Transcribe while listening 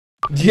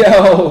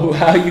Yo,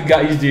 how you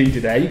guys doing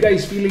today? Are you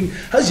guys feeling?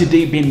 How's your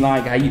day been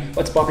like?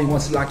 What's popping?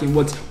 What's lacking?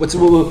 What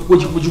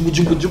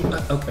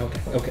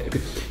okay.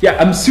 Yeah,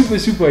 I'm super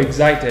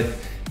excited.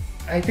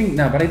 I think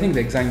the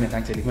excitement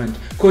actually went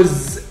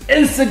because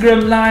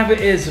Instagram Live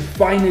is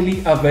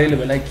finally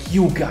available. Like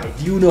you guys,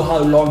 you know how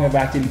long I've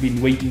actually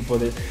been waiting for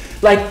this.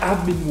 Like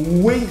I've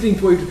been waiting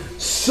for it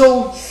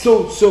so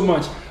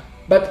much.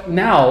 But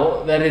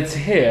now that it's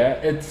here,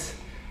 it's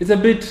a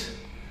bit.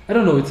 I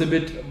don't know. It's a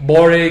bit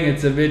boring. I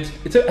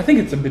think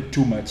it's a bit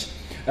too much.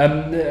 I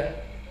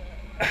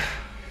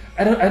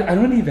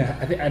don't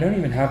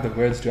even have the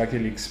words to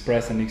actually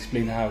express and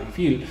explain how I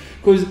feel,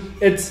 because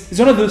it's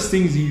one of those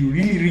things you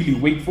really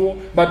wait for,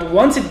 but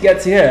once it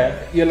gets here,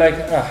 you're like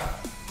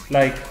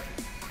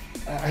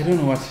I don't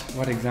know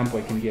what example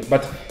I can give,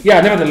 but yeah,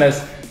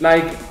 nevertheless,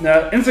 like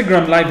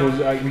Instagram Live was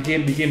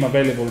became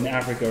available in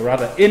Africa,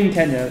 rather in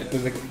Kenya,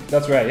 because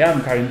that's where I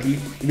am currently.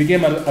 It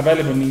became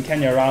available in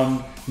Kenya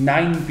around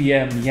 9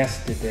 p.m.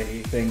 yesterday,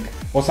 I think,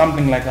 or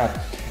something like that,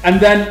 and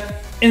then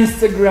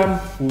Instagram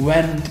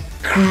went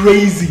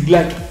crazy.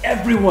 Like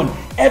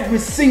every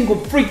single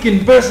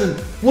freaking person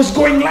was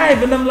going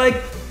live, and I'm like,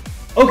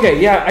 okay,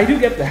 yeah, I do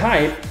get the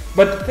hype,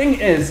 but the thing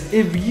is,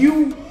 if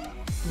you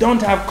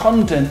don't have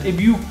content, if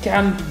you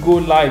can't go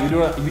live, if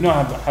you don't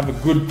have a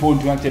good phone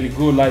to actually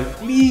go live,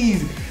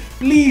 please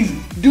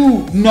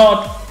do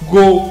not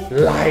go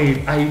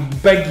live. I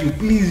beg you,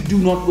 please do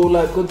not go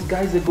live, because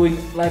guys are going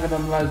live and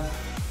I'm like,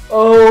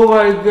 oh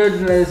my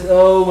goodness,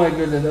 oh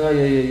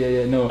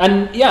yeah, no.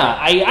 And yeah,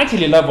 I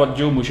actually love what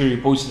Joe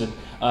Mushiri posted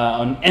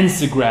on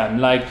Instagram.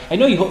 Like, I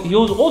know he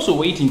was also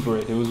waiting for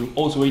it.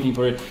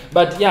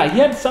 But yeah, he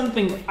had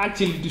something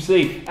actually to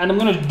say, and I'm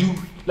gonna do.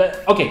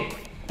 Okay,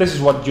 this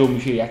is what Joe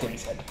Mushiri actually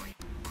said.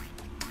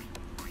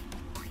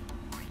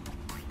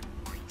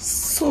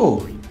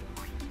 So,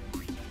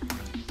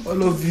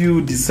 all of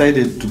you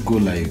decided to go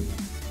live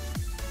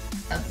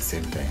at the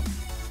same time.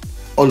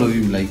 All of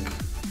you like,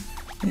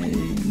 hey,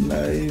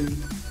 live.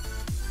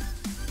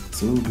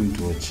 So we're going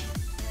to watch.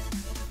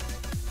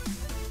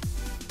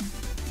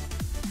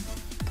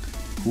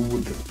 Who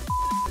would the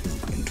is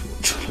going to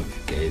watch all of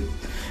you guys?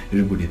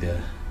 Everybody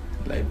there,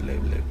 live.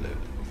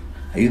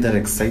 Are you that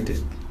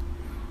excited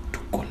to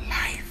go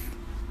live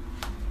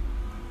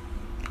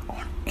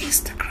on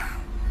Instagram?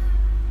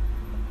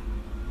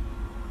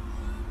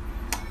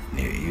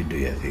 Anyway, you do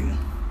your thing,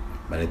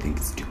 but I think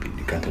it's stupid.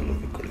 You can't all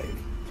of you go live.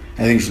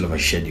 I think you should have a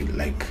schedule,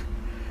 like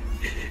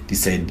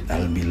decide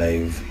I'll be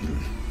live.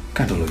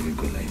 Can't all of you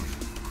go live?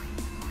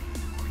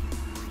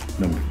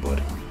 Don't be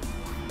boring.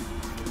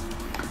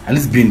 At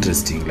least be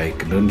interesting.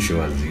 Like, don't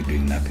show us you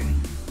doing nothing.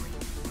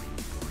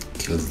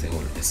 Kills the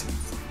whole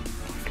essence of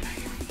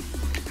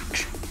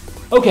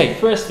live. Okay,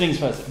 first things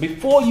first.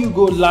 Before you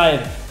go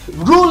live,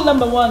 rule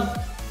number 1: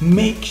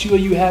 make sure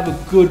you have a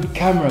good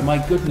camera. My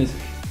goodness,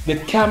 the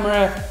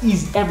camera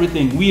is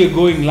everything. We are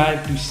going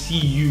live to see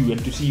you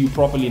and to see you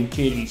properly and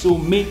clearly. So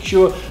make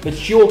sure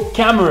that your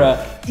camera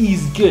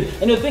is good.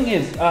 And the thing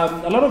is,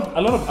 a lot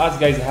of us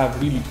guys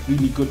have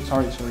really good.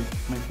 Sorry, my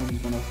phone is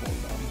gonna fall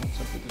down. What's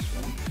up with this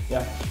phone?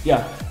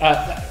 Yeah.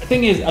 The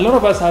thing is, a lot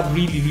of us have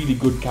really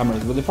good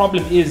cameras, but the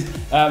problem is,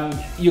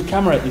 your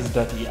camera is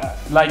dirty.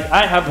 Like,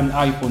 I have an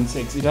iPhone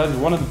 6. It has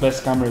one of the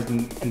best cameras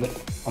on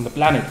the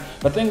planet.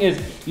 But the thing is,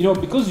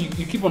 because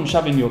you keep on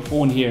shoving your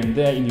phone here and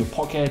there, in your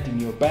pocket, in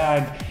your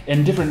bag,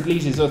 in different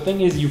places. So the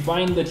thing is, you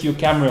find that your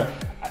camera,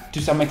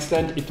 to some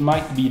extent, it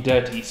might be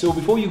dirty. So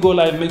before you go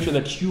live, make sure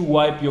that you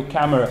wipe your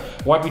camera.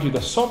 Wipe it with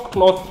a soft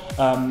cloth,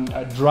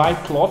 a dry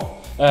cloth,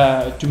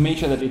 to make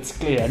sure that it's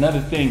clear.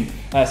 Another thing,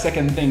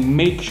 second thing,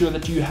 make sure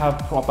that you have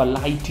proper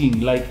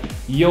lighting. Like,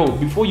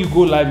 before you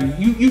go live,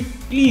 you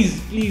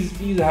please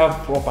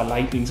have proper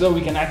lighting so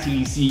we can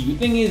actually see you. The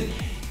thing is,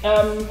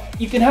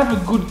 you can have a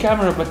good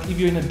camera, but if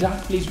you're in a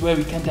dark place where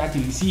we can't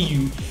actually see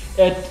you,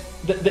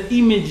 the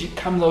image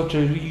comes out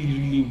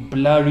really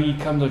blurry,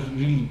 comes out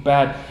really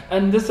bad,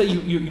 and this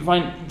you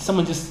find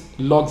someone just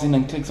logs in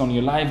and clicks on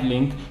your live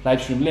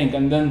stream link,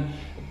 and then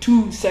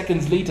 2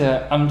 seconds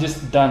later, I'm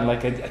just done.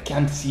 Like, I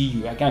can't see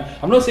you.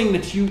 I'm not saying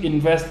that you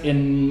invest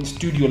in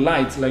studio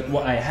lights like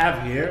what I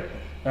have here,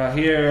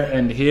 here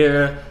and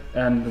there.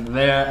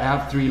 I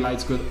have 3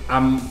 lights because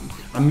I'm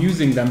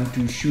using them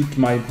to shoot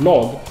my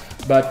vlog.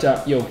 But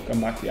come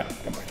back.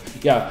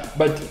 Yeah,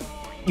 but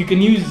you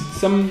can use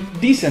some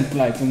decent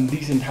lights and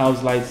decent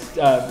house lights.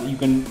 You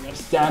can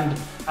stand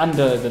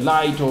under the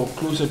light or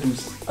closer to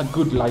a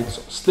good light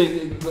source.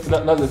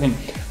 That's the thing.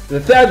 The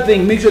third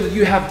thing, make sure that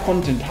you have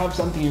content, have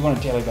something you want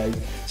to tell guys,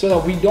 so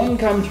that we don't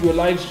come to your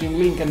live stream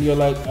link and you're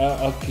like,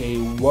 okay,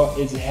 what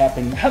is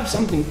happening? Have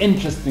something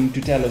interesting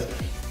to tell us.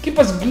 Keep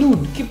us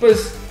glued. Keep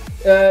us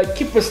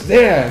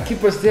there.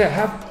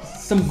 Have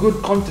some good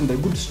content, a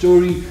good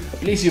story, a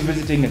place you're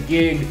visiting, a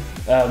gig.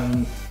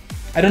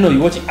 I don't know,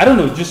 you're watching. I don't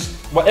know, just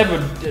whatever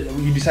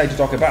you decide to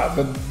talk about,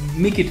 but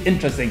make it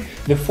interesting.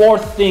 The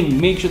fourth thing,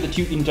 make sure that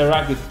you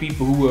interact with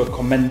people who are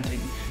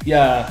commenting.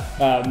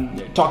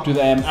 Talk to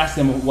them, ask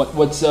them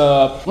what's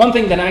one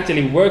thing that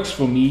actually works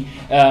for me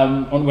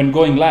when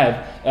going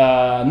live.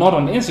 not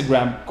on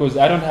Instagram, because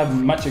I don't have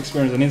much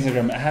experience on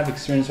Instagram. I have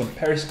experience on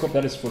Periscope,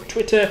 that is for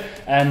Twitter,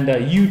 and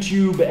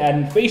YouTube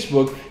and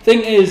Facebook.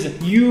 Thing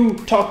is, you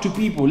talk to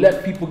people,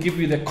 let people give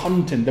you the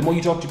content. The more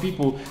you talk to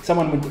people,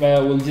 someone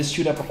will just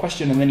shoot up a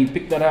question, and then you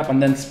pick that up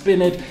and then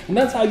spin it, and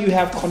that's how you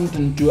have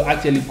content to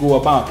actually go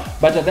about.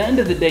 But at the end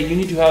of the day, you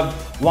need to have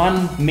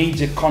one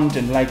major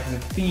content, like the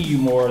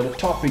theme or the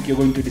topic you're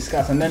going to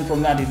discuss, and then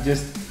from that it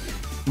just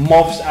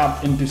morphs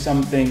up into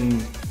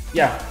something,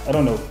 yeah, I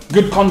don't know,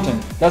 good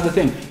content. That's the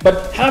thing.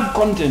 But have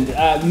content.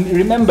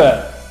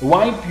 Remember,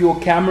 wipe your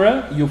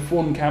camera, your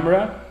phone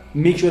camera.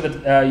 Make sure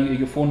that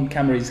your phone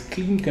camera is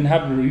clean. You can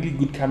have a really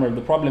good camera.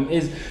 The problem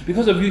is,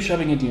 because of you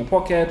shoving it in your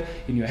pocket,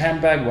 in your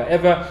handbag,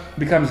 whatever, it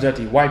becomes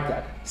dirty. Wipe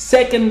that.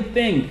 Second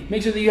thing,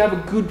 make sure that you have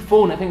a good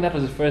phone. I think that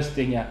was the first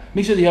thing, yeah.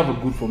 Make sure that you have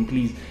a good phone,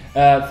 please.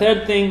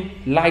 Third thing,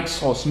 light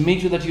source. Make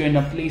sure that you're in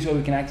a place where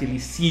we can actually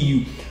see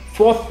you.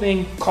 Fourth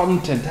thing,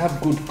 content.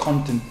 Have good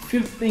content.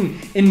 Fifth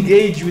thing,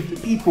 engage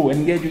with people.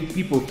 Engage with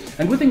people.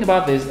 And good thing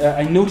about this,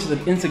 I noticed that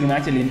Instagram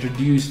actually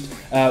introduced,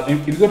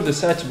 if you go to the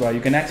search bar, you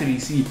can actually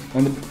see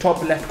on the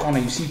top left corner,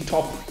 you see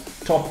top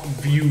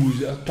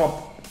views,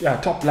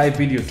 top live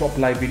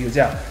videos,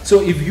 yeah.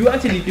 So if you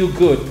actually do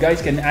good,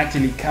 guys can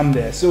actually come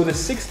there. So the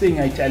sixth thing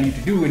I tell you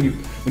to do when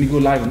you go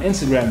live on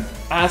Instagram,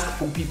 ask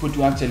for people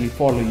to actually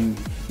follow you.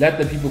 Let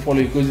the people follow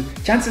you, because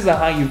chances are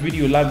high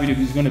your live video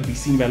is going to be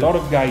seen by a lot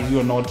of guys who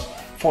are not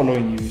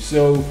following you.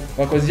 So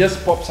because it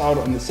just pops out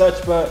on the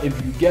search bar, if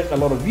you get a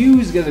lot of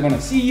views, guys are going to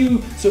see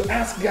you. So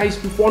ask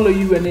guys to follow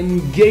you and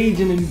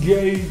engage and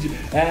engage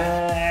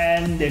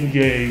and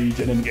engage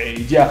and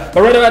engage, yeah.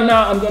 But right about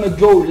now, I'm going to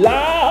go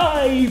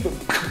live.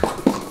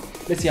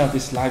 Let's see how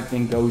this live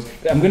thing goes.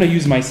 I'm going to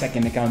use my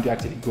second account to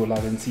actually go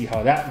live and see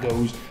how that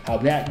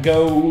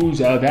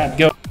goes,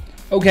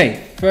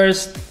 Okay,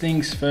 first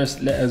things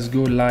first, let us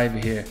go live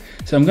here.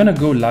 So I'm gonna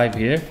go live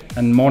here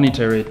and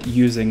monitor it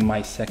using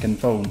my second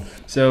phone.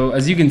 So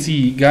as you can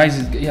see, guys,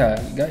 a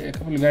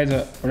couple of guys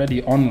are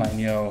already online,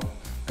 yo.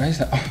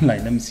 Guys are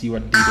online. Let me see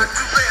what Dito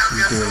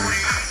is doing.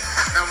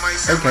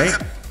 Okay,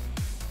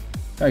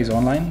 guys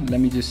online. Let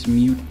me just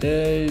mute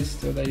this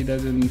so that he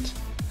doesn't.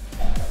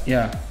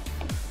 Yeah,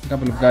 a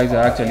couple of guys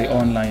are actually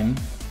online,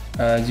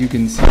 as you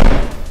can see.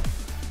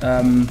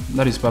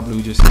 That is Pablo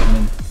who just came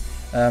in.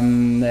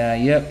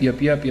 Yep.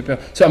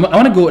 So I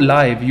want to go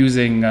live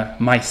using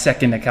my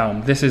second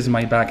account. This is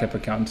my backup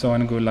account, so I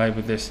want to go live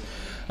with this.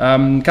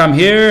 Come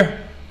here.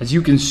 As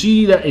you can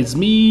see, that is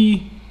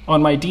me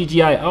on my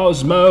DJI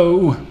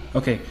Osmo.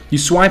 Okay, you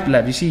swipe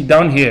left. You see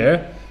down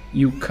here,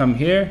 you come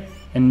here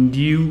and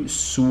you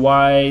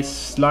slide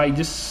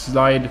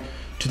to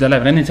the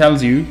left, and it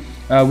tells you,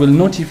 will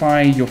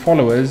notify your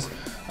followers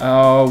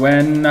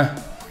when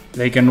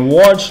they can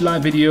watch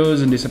live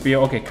videos and disappear.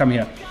 Okay, come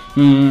here.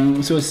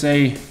 So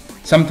say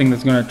something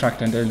that's going to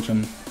attract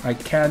attention. I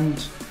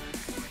can't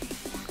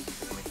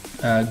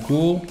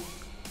go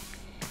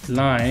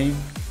live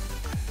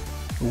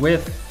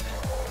with,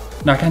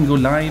 no, I can't go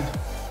live,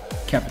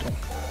 capital.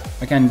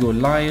 I can't go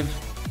live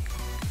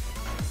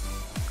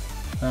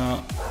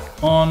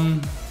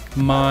on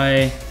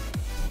my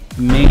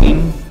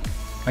main,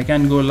 I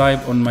can't go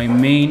live on my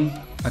main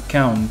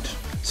account.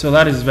 So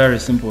that is very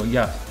simple,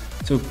 yeah.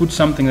 So put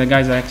something that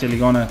guys are actually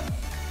gonna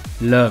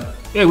love.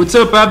 Hey, what's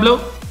up, Pablo?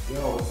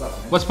 Yo, what's up,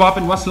 man? What's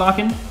poppin'? What's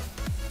locking?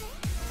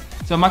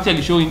 So I'm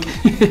actually showing,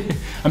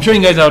 I'm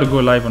showing you guys how to go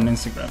live on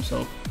Instagram.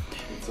 So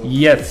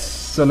yes,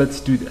 so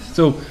let's do this.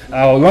 So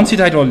once you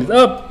title it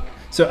up,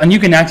 so and you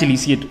can actually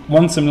see it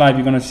once I'm live.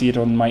 You're gonna see it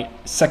on my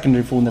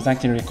secondary phone that's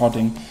actually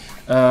recording.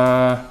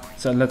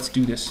 So let's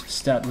do this.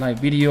 Start live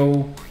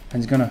video, and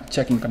it's gonna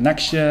checking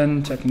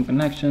connection. 3,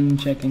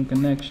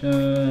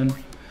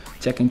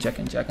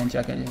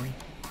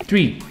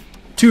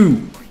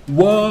 2,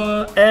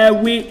 1,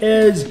 and we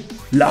is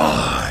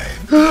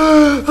live.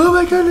 Oh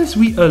my goodness,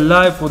 we are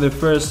live for the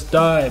first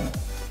time.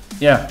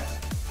 Yeah.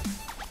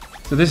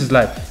 So this is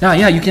live. Now,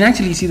 yeah, you can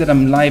actually see that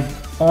I'm live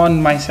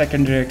on my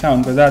secondary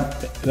account, but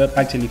that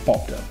actually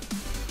popped up.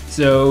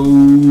 So,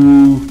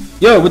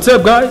 yo, what's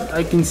up, guys?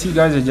 I can see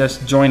guys are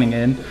just joining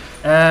in,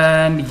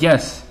 and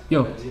yes,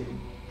 yo,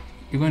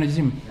 you're going to the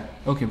gym?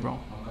 Yeah. Okay, bro.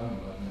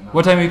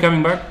 What time are you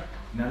coming back?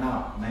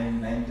 No,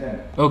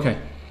 9:10. Okay.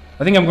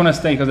 I think I'm gonna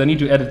stay because I need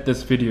to edit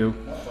this video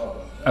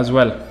as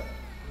well.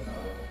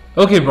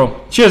 Okay,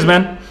 bro. Cheers,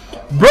 man.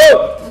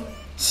 Bro,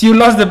 so you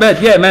lost the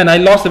bet. Yeah, man, I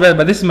lost the bet,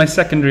 but this is my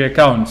secondary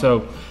account.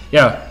 So,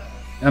 yeah,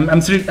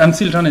 I'm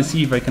still trying to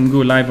see if I can go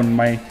live on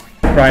my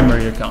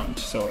primary account.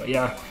 So,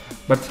 yeah,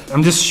 but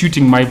I'm just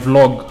shooting my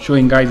vlog,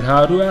 showing guys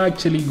how to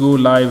actually go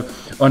live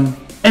on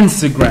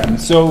Instagram.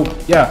 So,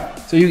 yeah.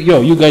 So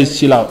you guys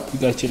chill out. You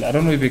guys chill. I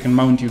don't know if I can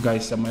mount you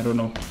guys some. I don't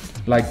know,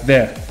 like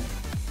there.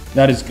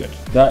 That is good.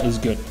 That is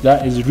good.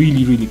 That is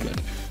really, really good.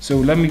 So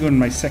let me go on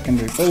my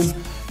secondary phone.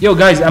 Yo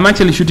guys, I'm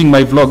actually shooting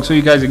my vlog, so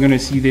you guys are gonna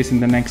see this in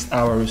the next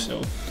hour or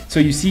so.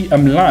 So you see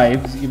I'm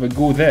live. If I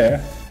go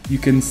there, you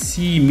can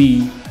see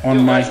me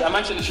on my. Guys, I'm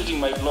actually shooting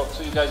my vlog,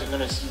 so you guys are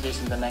gonna see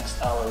this in the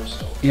next hour or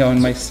so. Yeah,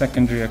 on my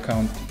secondary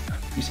account.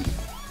 You see.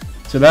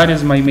 So that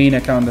is my main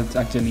account that's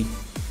actually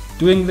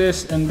doing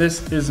this, and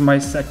this is my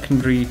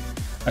secondary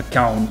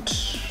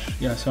account.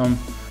 Yeah, so I'm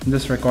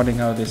just recording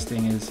how this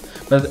thing is,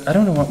 but I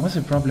don't know what's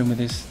the problem with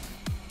this.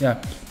 Yeah,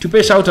 to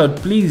pay shout out,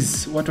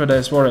 please. What would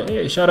I swear?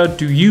 Hey, shout out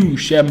to you,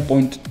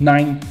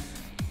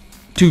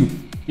 Shem.92.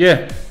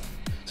 Yeah,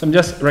 so I'm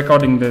just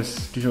recording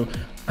this to show.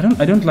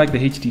 I don't like the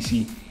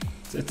HTC.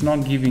 It's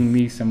not giving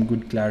me some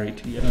good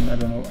clarity. I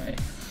don't know why.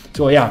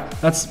 So yeah,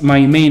 that's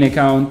my main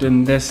account,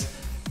 and this.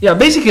 Yeah,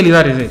 basically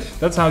that is it.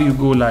 That's how you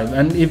go live.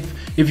 And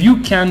if you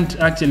can't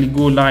actually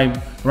go live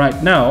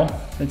right now,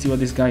 let's see what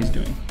this guy is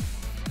doing.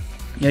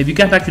 Yeah, if you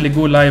can't actually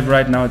go live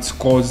right now, it's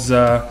cause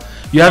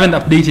you haven't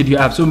updated your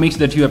app. So make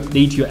sure that you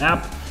update your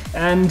app.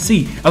 And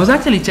see, I was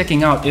actually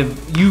checking out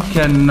if you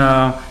can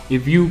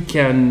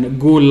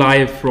go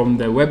live from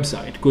the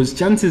website, because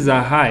chances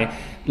are high.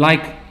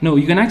 Like, no,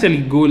 you can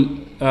actually go.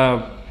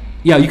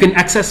 Yeah, you can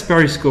access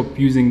Periscope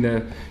using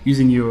your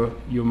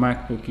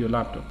MacBook, your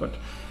laptop,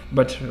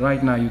 but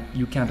right now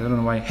you can't. I don't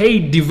know why. Hey,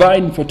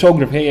 Divine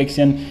Photographer. Hey,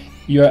 XN,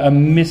 you're a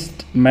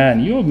missed man.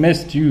 You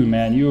missed you,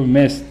 man. You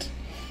missed.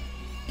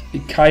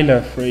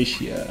 Kyla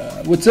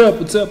Frazier. What's up?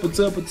 What's up? What's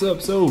up? What's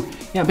up? So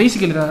yeah,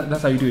 basically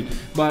that's how you do it.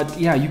 But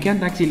yeah, you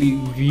can't actually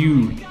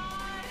view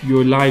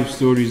your live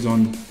stories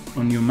on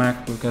your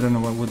MacBook. I don't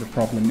know what the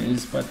problem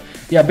is, but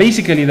yeah,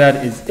 basically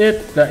that is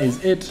it. That is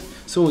it.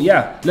 So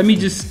yeah, let me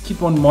just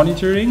keep on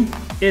monitoring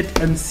it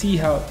and see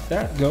how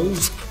that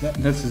goes.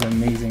 This is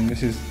amazing.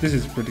 This is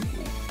pretty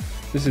cool.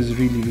 This is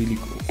really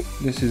cool.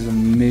 This is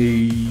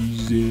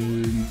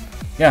amazing.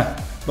 Yeah,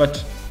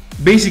 but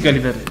basically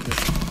that is it.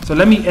 So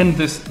let me end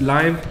this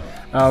live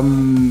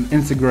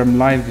Instagram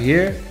live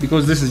here,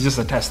 because this is just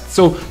a test.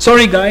 So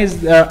sorry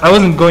guys, I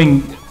wasn't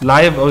going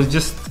live. I was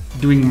just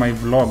doing my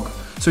vlog.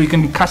 So you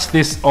can catch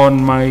this on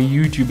my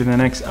YouTube in the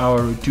next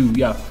hour or two.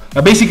 Yeah,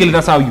 basically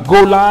that's how you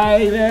go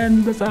live,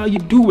 and that's how you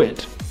do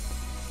it.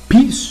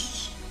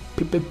 Peace,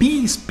 peace,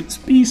 peace, peace,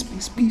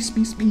 peace, peace,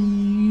 peace,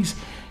 peace.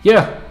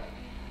 Yeah,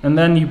 and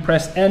then you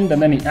press end,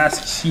 and then it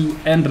asks you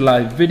end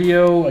live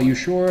video. Are you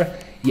sure?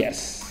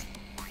 Yes.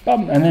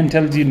 And then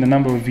tells you the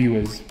number of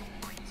viewers.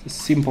 It's as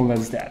simple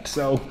as that.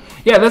 So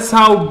yeah, that's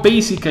how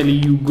basically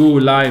you go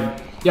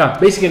live. Yeah,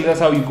 basically that's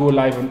how you go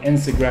live on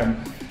Instagram.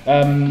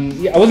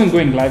 Yeah, I wasn't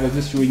going live. I was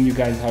just showing you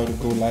guys how to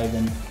go live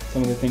and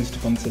some of the things to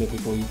consider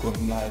before you go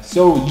live.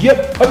 So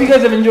yep, hope you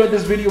guys have enjoyed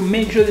this video.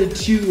 Make sure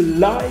that you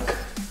like,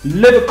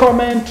 leave a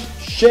comment,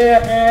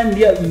 share, and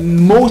yeah,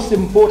 most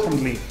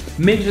importantly,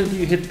 make sure that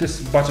you hit this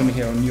button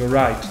here on your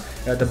right.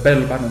 The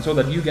bell button, so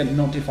that you get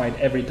notified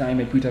every time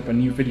I put up a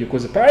new video,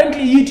 because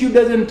apparently YouTube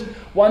doesn't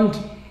want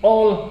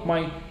all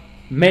my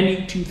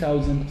many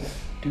 2,000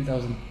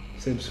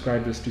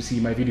 subscribers to see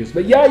my videos.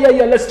 But yeah,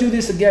 let's do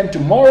this again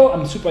tomorrow.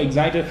 I'm super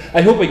excited.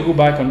 I hope I go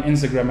back on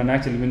Instagram and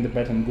actually win the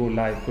bet and go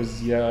live,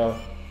 because yeah,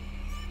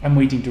 I'm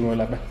waiting to go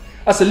live.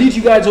 I salute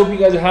you guys. Hope you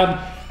guys have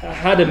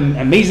had an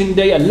amazing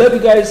day. I love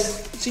you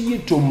guys. See you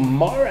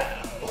tomorrow.